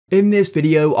In this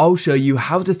video, I'll show you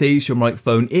how to fix your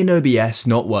microphone in OBS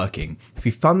not working. If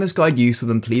you found this guide useful,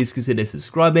 then please consider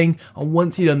subscribing, and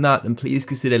once you've done that, then please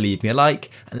consider leaving a like,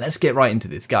 and let's get right into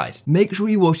this guide. Make sure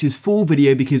you watch this full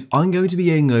video because I'm going to be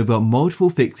going over multiple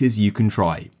fixes you can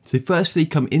try. So firstly,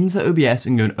 come into OBS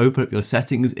and go and open up your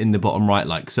settings in the bottom right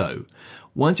like so.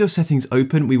 Once your settings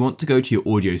open, we want to go to your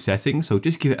audio settings, so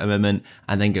just give it a moment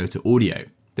and then go to audio.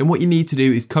 Then what you need to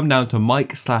do is come down to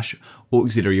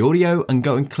mic/auxiliary audio and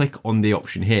go and click on the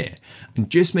option here. And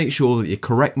just make sure that your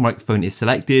correct microphone is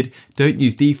selected. Don't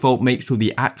use default, make sure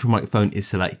the actual microphone is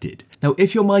selected. Now,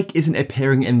 if your mic isn't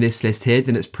appearing in this list here,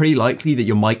 then it's pretty likely that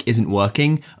your mic isn't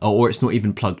working or it's not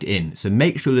even plugged in. So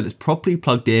make sure that it's properly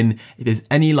plugged in. If there's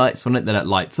any lights on it, then it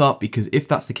lights up, because if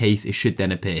that's the case, it should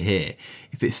then appear here.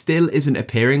 If it still isn't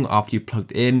appearing after you've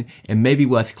plugged in, it may be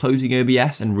worth closing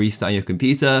OBS and restarting your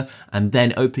computer and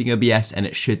then opening OBS, and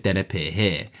it should then appear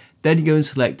here. Then go and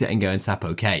select it and go and tap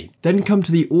OK. Then come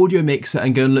to the audio mixer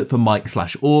and go and look for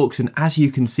mic/aux, and as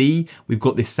you can see, we've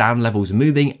got this sound levels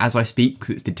moving as I speak because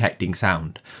it's detecting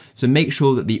sound. So make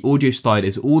sure that the audio slide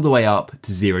is all the way up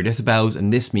to 0 decibels,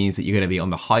 and this means that you're going to be on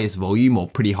the highest volume or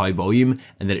pretty high volume,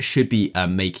 and that it should be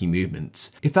making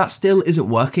movements. If that still isn't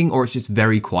working or it's just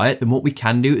very quiet, then what we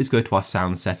can do is go to our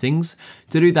sound settings.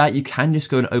 To do that, you can just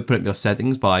go and open up your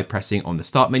settings by pressing on the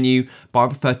start menu, but I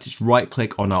prefer to just right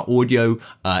click on our audio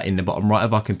in the bottom right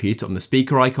of our computer on the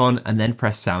speaker icon, and then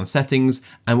press sound settings,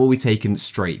 and we'll be taken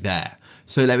straight there.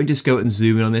 So let me just go and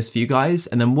zoom in on this for you guys,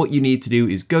 and then what you need to do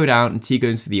is go down until you go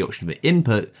into the option for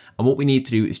input, and what we need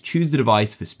to do is choose the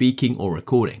device for speaking or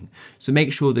recording. So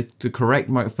make sure that the correct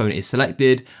microphone is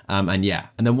selected, and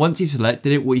then once you've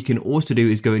selected it, what you can also do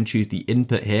is go and choose the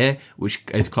input here, which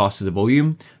is classed as a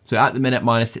volume. So at the minute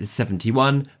mine is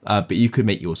 71, but you could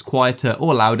make yours quieter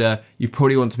or louder. You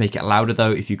probably want to make it louder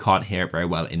though if you can't hear it very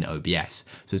well in OBS.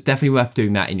 So it's definitely worth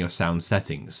doing that in your sound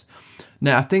settings.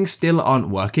 Now, if things still aren't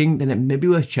working, then it may be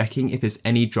worth checking if there's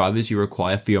any drivers you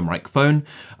require for your microphone.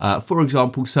 For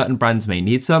example, certain brands may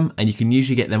need some, and you can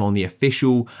usually get them on the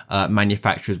official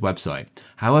manufacturer's website.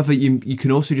 However, you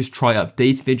can also just try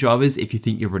updating the drivers if you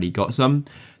think you've already got some.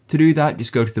 To do that,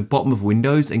 just go to the bottom of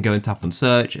Windows and go and tap on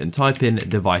search and type in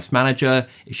device manager.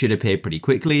 It should appear pretty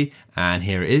quickly, and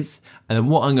here it is. And then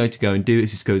what I'm going to go and do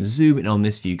is just go and zoom in on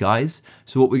this for you guys.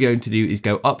 So what we're going to do is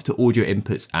go up to audio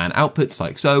inputs and outputs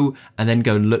like so, and then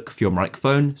go and look for your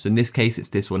microphone. So in this case, it's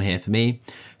this one here for me.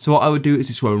 So what I would do is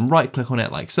just go and right click on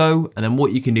it like so, and then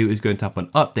what you can do is go and tap on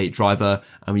update driver,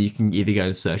 and you can either go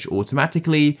and search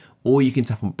automatically, or you can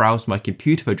tap on browse my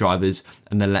computer for drivers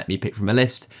and then let me pick from a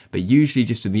list, but usually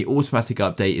just in the automatic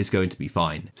update is going to be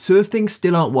fine. So if things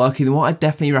still aren't working, then what I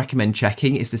definitely recommend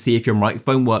checking is to see if your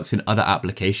microphone works in other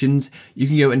applications. You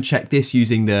can go and check this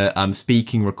using the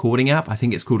speaking recording app. I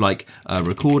think it's called like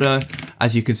Recorder.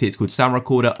 As you can see, it's called Sound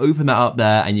Recorder. Open that up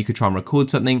there and you could try and record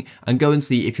something and go and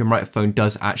see if your microphone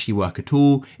does actually work at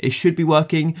all. It should be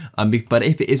working, but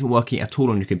if it isn't working at all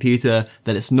on your computer,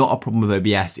 then it's not a problem with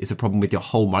OBS, it's a problem with your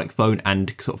whole microphone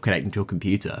and sort of connecting to your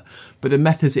computer. But the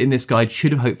methods in this guide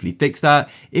should have hopefully fixed that.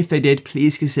 If they did,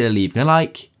 please consider leaving a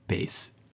like. Peace.